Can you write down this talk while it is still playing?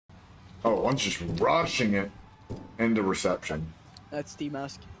Oh, one's just rushing it into reception. That's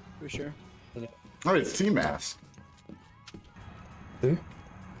D-Mask, for sure. Oh, it's T-Mask. Who?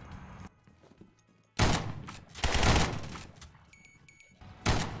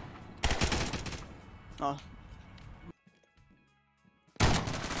 Oh.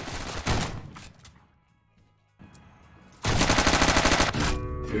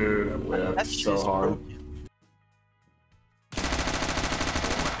 Dude, I whipped That's so just hard. broken.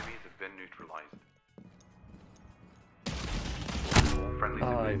 Enemies have been neutralized. All friendlies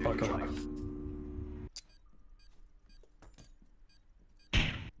have been neutralized.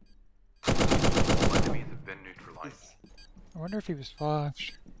 All enemies have been neutralized. I wonder if he was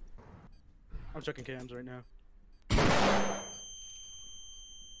flashed. I'm checking cams right now.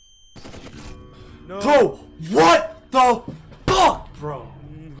 No. Bro, what the fuck, bro?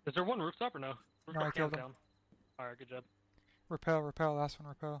 Is there one rooftop or no? Rooftop I killed him. down. Alright, good job. Repel, last one,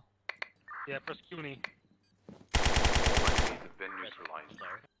 repel. Yeah, press Q&E. All enemies have been neutralized.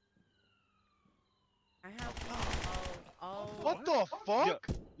 I have What the fuck?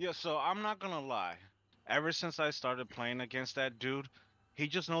 Yeah, so I'm not gonna lie. Ever since I started playing against that dude, he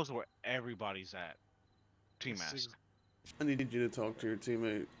just knows where everybody's at. T-Mask. I need you to talk to your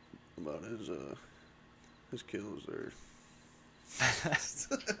teammate about his kills there. There's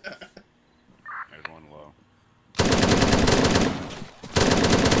one low.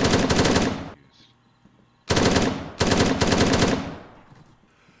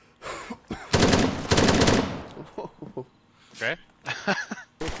 Okay.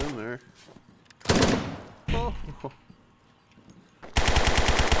 What's in there? Go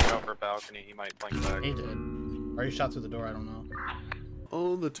for balcony, he might flank back. He did. Or he shot through the door, I don't know.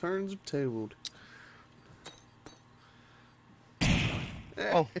 Oh, the turns have tabled.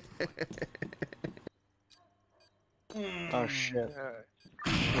 Oh. Oh shit.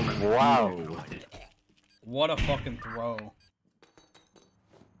 Wow. What a fucking throw.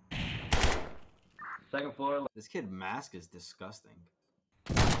 Second floor. This kid mask is disgusting.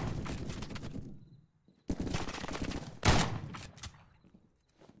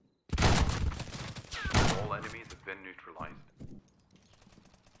 All enemies have been neutralized.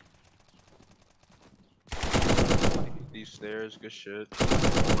 These stairs, good shit.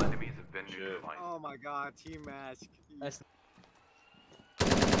 All enemies have been neutralized. Oh my god, T-Mask.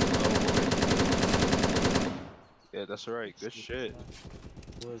 Yeah, that's right, good shit.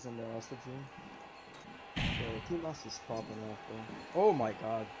 Was in the rest of the team. So T-Mask is popping off, bro. Oh my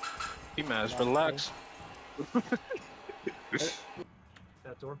god. T-Mask, relax.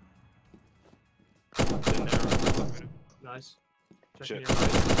 That door. Nice. Shit.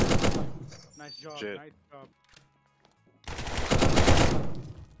 Nice job, Shit. nice job.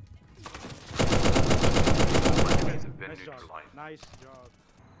 All enemies have been Nice job. neutralized. Nice job.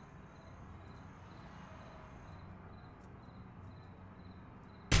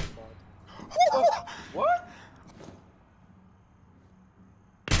 What?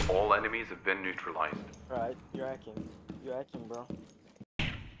 All enemies have been neutralized. Alright, you're hacking. You're hacking, bro.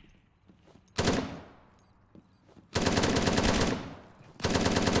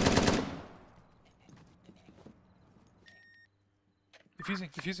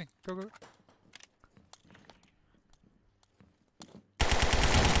 Defusing. Go.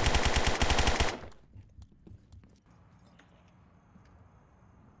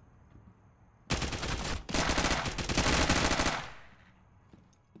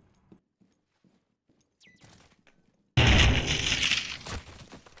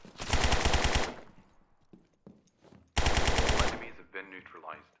 All enemies have been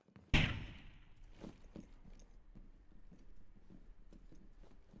neutralized.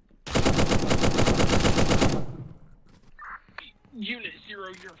 Unit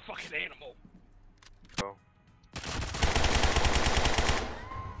 0, you're a fucking animal.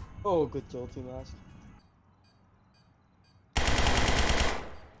 Oh, good kill, T-Mask.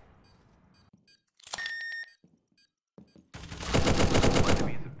 All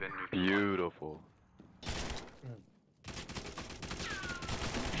enemies have been neutralized. Beautiful.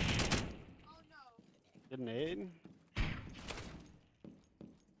 Good nade.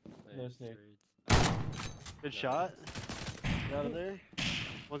 No snake. Good shot. Get out of there.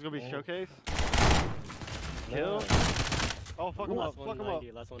 What's gonna be showcase? Kill. Oh, fuck him up. Fuck him up.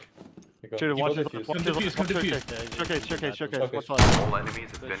 Last one. Shoot, watch this. Come defuse. Showcase. Watch one. All enemies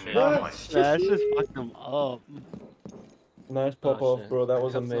have been shit. neutralized. Yeah, it's just fucking him up. Nice pop Oh, off, shit. bro. That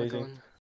was Cups not amazing. going.